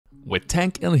With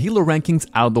tank and healer rankings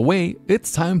out of the way,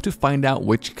 it's time to find out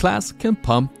which class can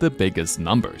pump the biggest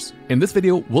numbers. In this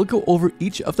video, we'll go over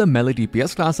each of the melee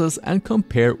DPS classes and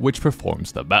compare which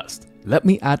performs the best. Let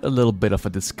me add a little bit of a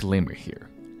disclaimer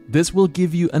here. This will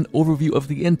give you an overview of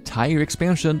the entire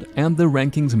expansion, and the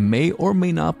rankings may or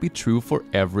may not be true for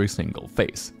every single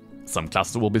phase. Some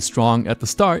classes will be strong at the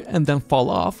start and then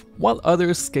fall off, while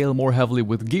others scale more heavily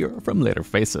with gear from later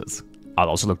phases. I'll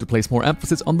also look to place more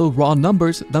emphasis on the raw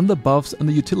numbers than the buffs and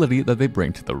the utility that they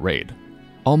bring to the raid.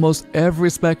 Almost every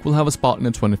spec will have a spot in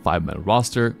a 25-man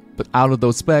roster, but out of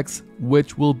those specs,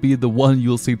 which will be the one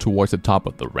you'll see towards the top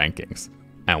of the rankings?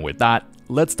 And with that,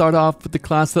 let's start off with the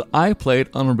class that I played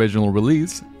on original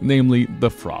release, namely the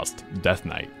Frost Death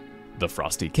Knight. The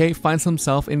Frost DK finds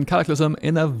himself in Cataclysm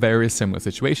in a very similar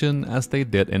situation as they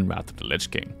did in Wrath of the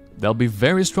Lich King. They'll be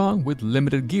very strong with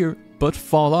limited gear, but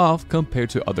fall off compared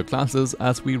to other classes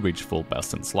as we reach full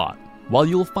best in slot. While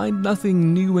you'll find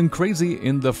nothing new and crazy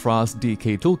in the Frost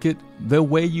DK toolkit, the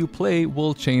way you play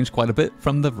will change quite a bit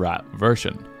from the Rat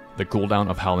version. The cooldown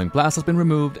of Howling Blast has been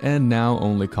removed and now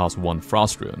only costs 1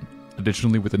 Frost Rune.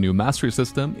 Additionally, with the new mastery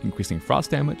system increasing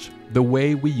frost damage, the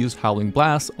way we use Howling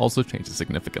Blast also changes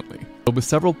significantly. There'll be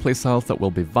several playstyles that will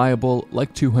be viable,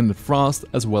 like 200 Frost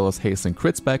as well as Haste and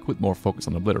Crit spec with more focus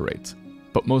on Obliterate.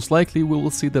 But most likely we will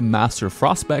see the Master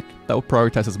Frost spec that will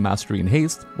prioritize Mastery and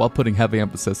Haste while putting heavy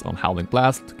emphasis on Howling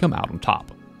Blast to come out on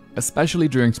top. Especially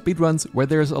during speedruns where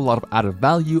there's a lot of added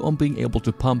value on being able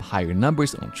to pump higher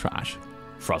numbers on trash.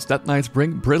 Frost Death Knights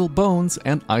bring Brittle Bones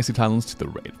and Icy Talons to the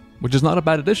raid, which is not a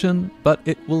bad addition, but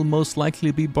it will most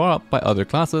likely be brought up by other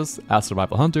classes as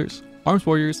Survival Hunters, Arms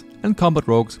Warriors, and Combat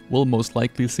Rogues will most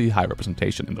likely see high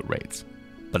representation in the raids.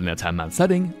 But in a 10-man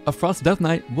setting, a Frost Death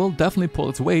Knight will definitely pull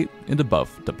its weight in the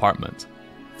buff department.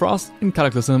 Frost in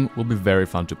Cataclysm will be very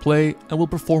fun to play and will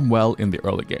perform well in the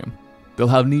early game. They'll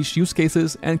have niche use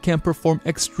cases and can perform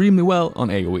extremely well on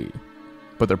AoE.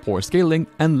 But their poor scaling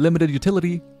and limited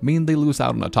utility mean they lose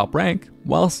out on a top rank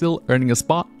while still earning a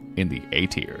spot in the A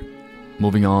tier.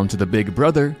 Moving on to the big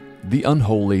brother, the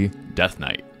Unholy Death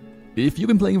Knight. If you've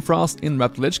been playing Frost in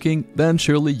Wrath of the Lich King, then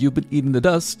surely you've been eating the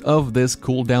dust of this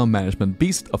cooldown management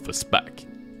beast of a spec.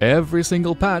 Every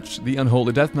single patch, the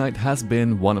Unholy Death Knight has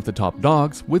been one of the top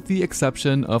dogs, with the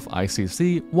exception of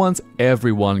ICC once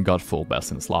everyone got full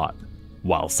best in slot.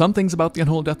 While some things about the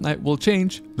Unholy Death Knight will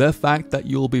change, the fact that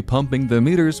you'll be pumping the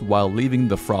meters while leaving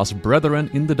the Frost Brethren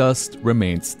in the dust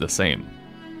remains the same.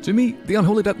 To me, the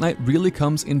Unholy Death Knight really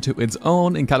comes into its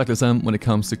own in Cataclysm when it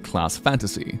comes to class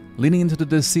fantasy, leaning into the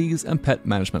disease and pet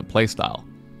management playstyle.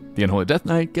 The Unholy Death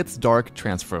Knight gets Dark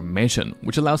Transformation,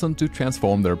 which allows them to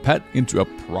transform their pet into a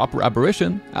proper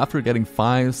aberration after getting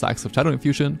 5 sacks of Shadow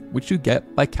Infusion, which you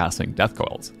get by casting Death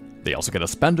Coils. They also get a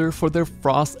spender for their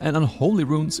Frost and Unholy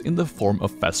runes in the form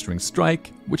of Festering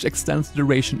Strike, which extends the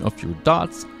duration of your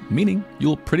dots, meaning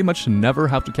you'll pretty much never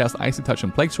have to cast Icy Touch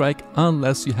and Plague Strike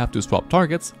unless you have to swap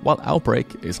targets while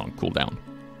Outbreak is on cooldown.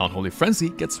 Unholy Frenzy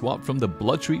gets swapped from the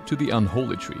Blood Tree to the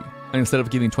Unholy Tree, and instead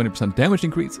of giving 20% damage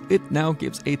increase, it now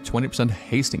gives a 20%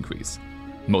 haste increase.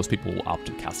 Most people will opt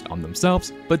to cast it on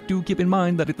themselves, but do keep in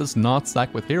mind that it does not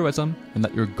stack with heroism and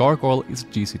that your Gargoyle is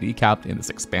GCD capped in this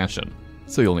expansion.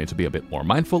 So you'll need to be a bit more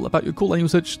mindful about your cooldown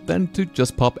usage than to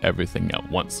just pop everything at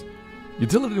once.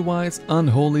 Utility-wise,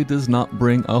 Unholy does not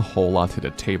bring a whole lot to the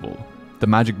table. The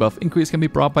magic buff increase can be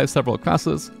brought by several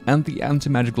classes, and the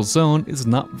anti-magical zone is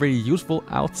not very useful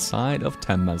outside of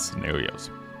 10-man scenarios.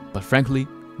 But frankly,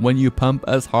 when you pump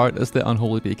as hard as the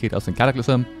Unholy DK does in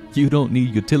Cataclysm, you don't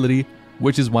need utility,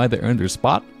 which is why they earned their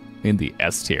spot in the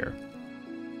S tier.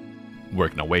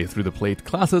 Working our way through the played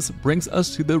classes brings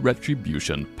us to the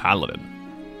Retribution Paladin.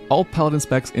 All Paladin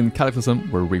specs in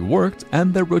Cataclysm were reworked,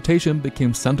 and their rotation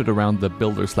became centered around the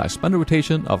builder/spender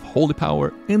rotation of Holy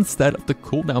Power instead of the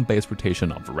cooldown-based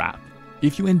rotation of Wrath.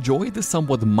 If you enjoy the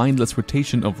somewhat mindless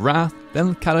rotation of Wrath,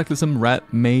 then Cataclysm Ret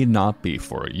may not be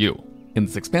for you. In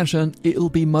this expansion, it'll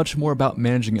be much more about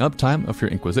managing uptime of your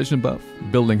Inquisition buff,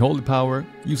 building Holy Power,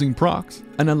 using procs,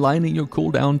 and aligning your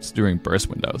cooldowns during burst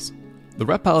windows. The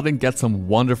Ret Paladin gets some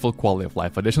wonderful quality of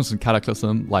life additions in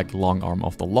Cataclysm, like Long Arm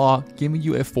of the Law, giving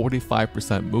you a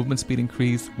 45% movement speed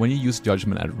increase when you use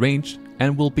Judgment at range,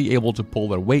 and will be able to pull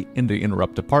their weight in the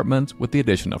interrupt department with the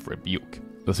addition of Rebuke.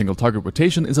 The single target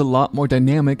rotation is a lot more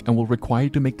dynamic and will require you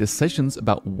to make decisions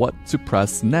about what to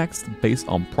press next based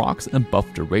on procs and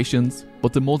buff durations,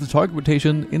 but the multi-target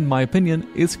rotation, in my opinion,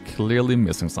 is clearly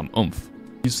missing some oomph.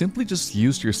 You simply just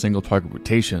use your single target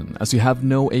rotation, as you have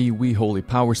no AoE Holy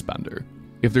Power spender.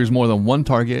 If there's more than one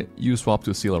target, you swap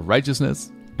to Seal of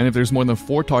Righteousness, and if there's more than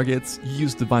 4 targets, you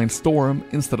use Divine Storm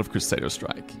instead of Crusader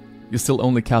Strike. You still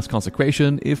only cast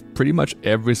Consecration if pretty much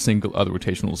every single other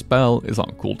rotational spell is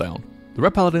on cooldown. The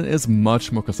Ret Paladin is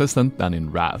much more consistent than in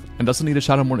Wrath, and doesn't need a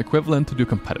Shadowmourne equivalent to do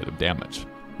competitive damage.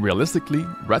 Realistically,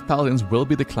 Ret Paladins will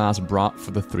be the class brought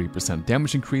for the 3%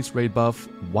 damage increase raid buff,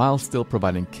 while still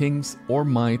providing Kings or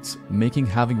Might, making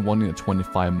having one in a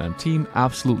 25-man team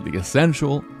absolutely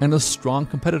essential, and a strong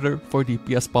competitor for a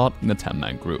DPS spot in a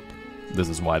 10-man group. This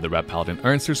is why the Ret Paladin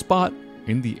earns her spot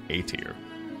in the A tier.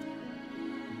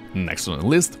 Next on the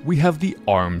list, we have the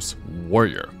Arms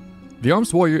Warrior. The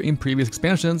Arms Warrior in previous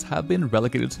expansions have been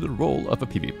relegated to the role of a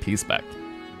PvP spec.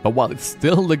 But while it's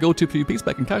still the go-to PvP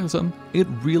spec in Cataclysm, it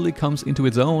really comes into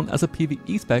its own as a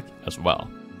PvE spec as well.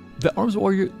 The Arms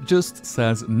Warrior just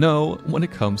says no when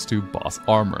it comes to boss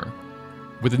armor.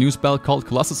 With a new spell called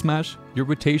Colossus Smash, your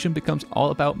rotation becomes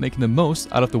all about making the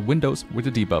most out of the windows where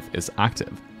the debuff is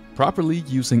active. Properly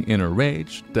using Inner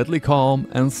Rage, Deadly Calm,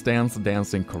 and Stance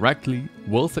Dancing correctly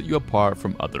will set you apart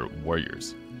from other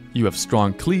warriors. You have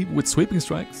strong cleave with Sweeping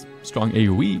Strikes, strong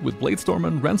AoE with Blade Storm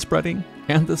and Rend Spreading,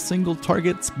 and the single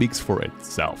target speaks for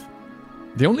itself.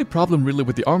 The only problem really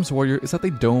with the Arms Warrior is that they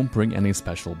don't bring any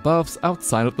special buffs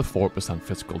outside of the 4%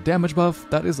 physical damage buff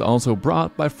that is also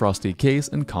brought by Frost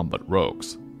DKs and Combat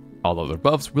Rogues. All other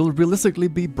buffs will realistically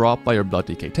be brought by your Blood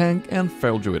DK tank and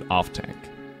Feral Druid off tank.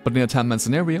 But in a 10-man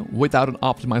scenario, without an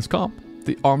optimized comp,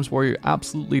 the Arms Warrior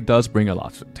absolutely does bring a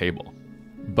lot to the table.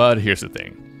 But here's the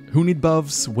thing, who need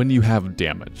buffs when you have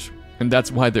damage? And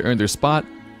that's why they earn their spot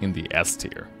in the S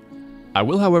tier. I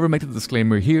will however make the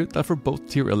disclaimer here that for both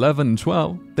tier 11 and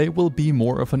 12, they will be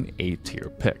more of an A tier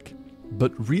pick,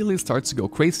 but really starts to go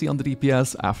crazy on the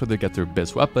DPS after they get their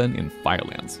Biz weapon in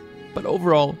Firelands. But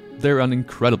overall, they're an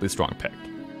incredibly strong pick.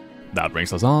 That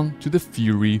brings us on to the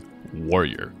Fury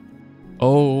Warrior.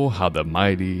 Oh, how the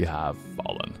mighty have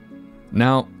fallen.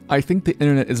 Now, I think the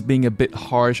internet is being a bit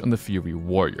harsh on the Fury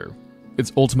Warrior.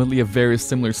 It's ultimately a very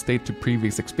similar state to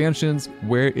previous expansions,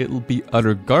 where it'll be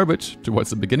utter garbage towards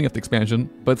the beginning of the expansion,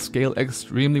 but scale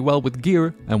extremely well with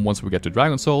gear, and once we get to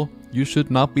Dragon Soul, you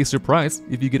should not be surprised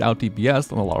if you get out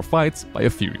DPS'd on a lot of fights by a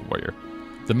Fury Warrior.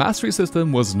 The Mastery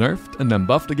system was nerfed and then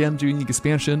buffed again during the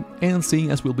expansion, and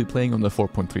seeing as we'll be playing on the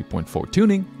 4.3.4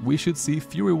 tuning, we should see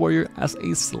Fury Warrior as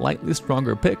a slightly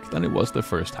stronger pick than it was the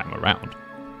first time around.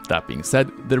 That being said,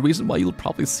 the reason why you'll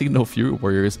probably see no Fury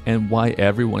Warriors and why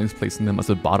everyone is placing them as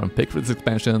a bottom pick for this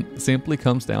expansion simply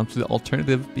comes down to the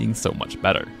alternative being so much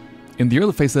better. In the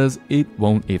early phases, it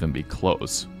won't even be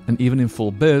close, and even in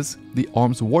full biz, the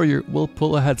Arms Warrior will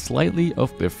pull ahead slightly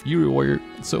of the Fury Warrior,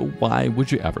 so why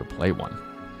would you ever play one?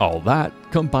 All that,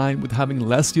 combined with having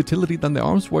less utility than the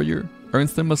Arms Warrior,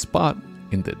 earns them a spot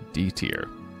in the D tier.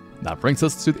 That brings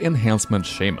us to the Enhancement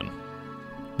Shaman.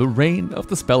 The reign of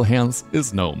the spell hands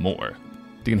is no more.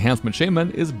 The Enhancement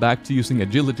Shaman is back to using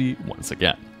agility once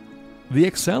again. They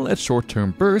excel at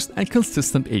short-term burst and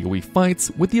consistent AoE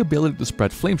fights with the ability to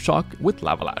spread Flame Shock with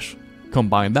Lava Lash.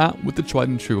 Combine that with the tried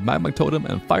and true Magma Totem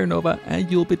and Fire Nova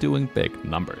and you'll be doing big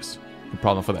numbers. The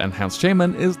problem for the Enhanced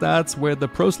Shaman is that's where the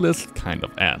pros list kind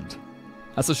of end.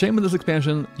 As a Shaman this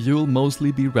expansion, you'll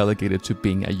mostly be relegated to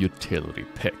being a utility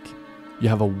pick. You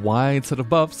have a wide set of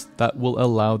buffs that will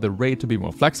allow the raid to be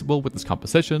more flexible with its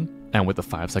composition, and with the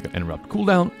 5-second interrupt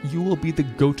cooldown, you will be the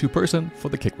go-to person for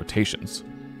the kick rotations.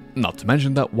 Not to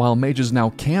mention that while mages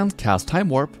now can cast Time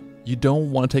Warp, you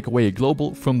don't want to take away a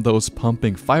global from those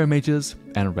pumping fire mages,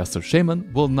 and rest of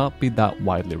Shaman will not be that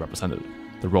widely represented.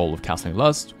 The role of casting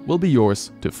Lust will be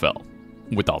yours to fill.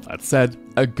 With all that said,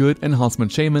 a good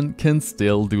Enhancement Shaman can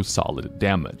still do solid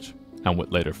damage. And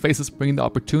with later phases bringing the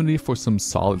opportunity for some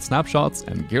solid snapshots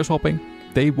and gear swapping,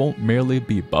 they won't merely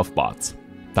be buff bots.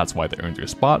 That's why they earned their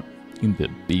spot in the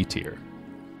B tier.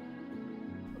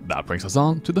 That brings us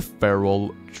on to the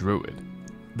Feral Druid.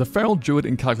 The Feral Druid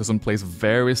in Cataclysm plays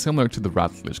very similar to the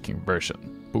Wrath Lich King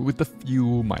version, but with a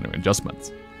few minor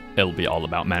adjustments. It'll be all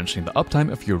about managing the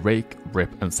uptime of your Rake, Rip,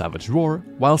 and Savage Roar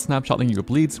while snapshotting your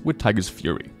bleeds with Tiger's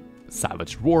Fury.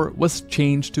 Savage Roar was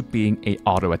changed to being a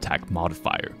auto attack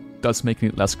modifier, thus making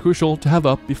it less crucial to have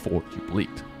up before you bleed.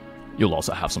 You'll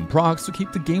also have some procs to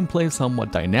keep the gameplay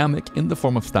somewhat dynamic in the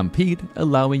form of Stampede,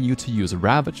 allowing you to use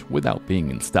Ravage without being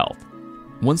in stealth.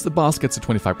 Once the boss gets to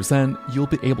 25%, you'll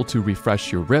be able to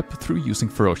refresh your Rip through using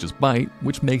Ferocious Bite,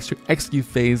 which makes your execute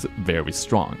phase very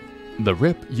strong. The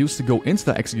Rip used to go into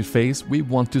the execute phase we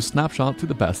want to snapshot to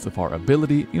the best of our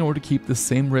ability in order to keep the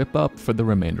same Rip up for the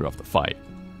remainder of the fight.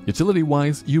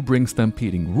 Utility-wise, you bring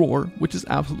Stampeding Roar, which is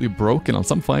absolutely broken on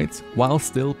some fights, while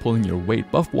still pulling your weight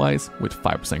buff-wise with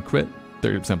 5% crit,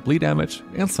 30% bleed damage,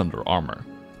 and Sunder Armor.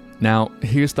 Now,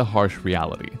 here's the harsh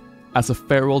reality. As a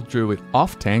Feral Druid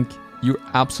off-tank, you're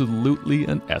absolutely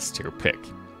an S-tier pick.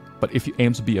 But if you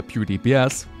aim to be a pure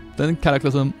DPS, then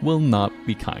Cataclysm will not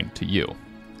be kind to you.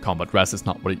 Combat rest is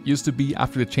not what it used to be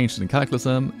after the changes in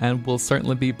Cataclysm, and will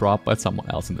certainly be brought by someone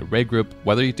else in the raid group,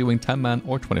 whether you're doing 10-man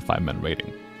or 25-man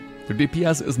raiding. Your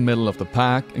DPS is middle of the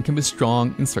pack and can be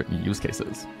strong in certain use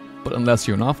cases, but unless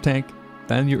you're an off-tank,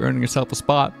 then you're earning yourself a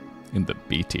spot in the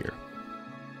B tier.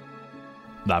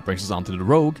 That brings us on to the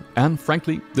rogue, and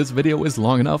frankly, this video is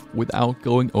long enough without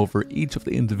going over each of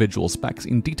the individual specs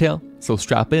in detail, so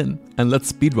strap in and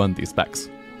let's speedrun these specs.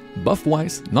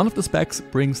 Buff-wise, none of the specs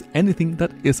brings anything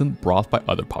that isn't brought by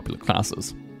other popular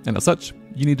classes, and as such,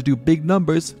 you need to do big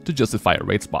numbers to justify a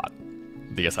raid spot.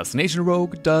 The Assassination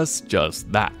Rogue does just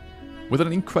that. With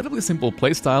an incredibly simple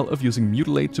playstyle of using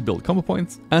Mutilate to build combo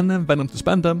points and then Venom to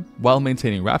spend them while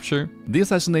maintaining Rapture, the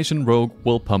Assassination Rogue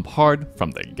will pump hard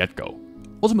from the get-go.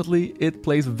 Ultimately, it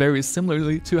plays very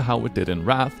similarly to how it did in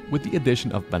Wrath with the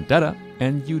addition of Vendetta,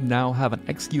 and you now have an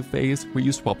XQ phase where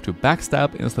you swap to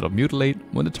Backstab instead of Mutilate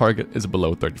when the target is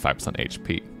below 35%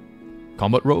 HP.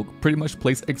 Combat Rogue pretty much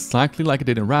plays exactly like it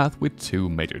did in Wrath with two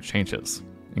major changes.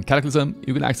 In Cataclysm,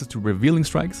 you get access to Revealing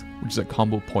Strikes, which is a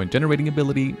combo point generating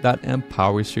ability that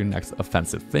empowers your next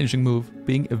offensive finishing move,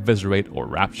 being Eviscerate or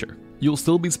Rapture. You'll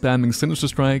still be spamming Sinister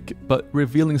Strike, but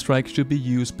Revealing Strike should be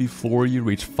used before you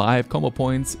reach 5 combo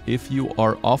points if you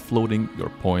are offloading your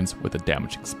points with a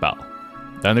damaging spell.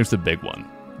 Then there's the big one.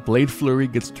 Blade Flurry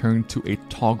gets turned to a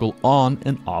toggle on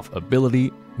and off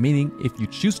ability, meaning if you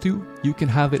choose to, you can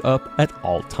have it up at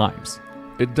all times.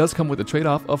 It does come with the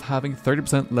trade-off of having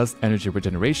 30% less energy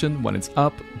regeneration when it's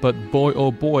up, but boy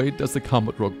oh boy does the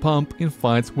Combat Rogue pump in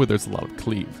fights where there's a lot of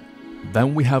cleave.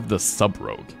 Then we have the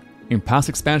Sub-Rogue. In past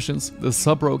expansions, the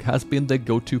Sub-Rogue has been the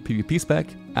go-to PvP spec,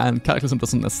 and Cataclysm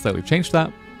doesn't necessarily change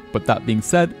that, but that being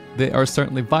said, they are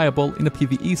certainly viable in a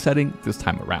PvE setting this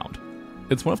time around.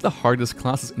 It's one of the hardest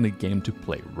classes in the game to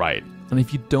play right, and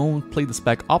if you don't play the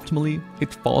spec optimally,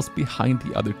 it falls behind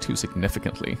the other two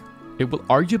significantly. It will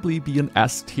arguably be an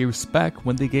S tier spec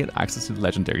when they get access to the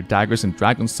legendary daggers in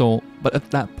Dragon's Soul, but at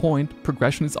that point,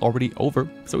 progression is already over,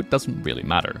 so it doesn't really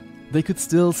matter. They could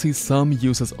still see some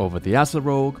uses over the Asa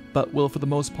Rogue, but will for the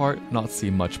most part not see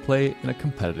much play in a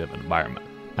competitive environment.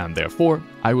 And therefore,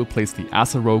 I will place the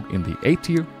Asa Rogue in the A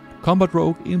tier, Combat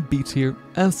Rogue in B tier,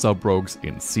 and Sub-Rogues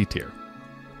in C tier.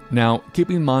 Now, keep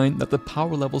in mind that the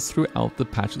power levels throughout the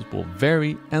patches will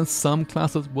vary, and some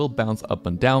classes will bounce up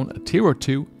and down a tier or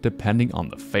two depending on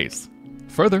the phase.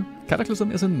 Further,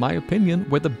 Cataclysm is in my opinion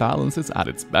where the balance is at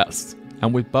its best,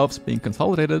 and with buffs being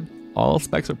consolidated, all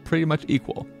specs are pretty much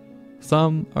equal.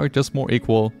 Some are just more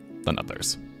equal than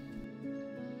others.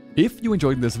 If you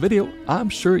enjoyed this video, I'm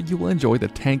sure you will enjoy the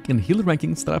tank and healer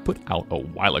rankings that I put out a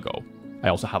while ago. I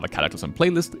also have a Cataclysm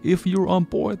playlist if you're on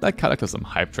board that Cataclysm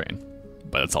hype train.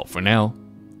 But that's all for now.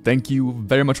 Thank you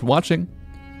very much for watching.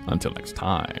 Until next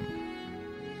time.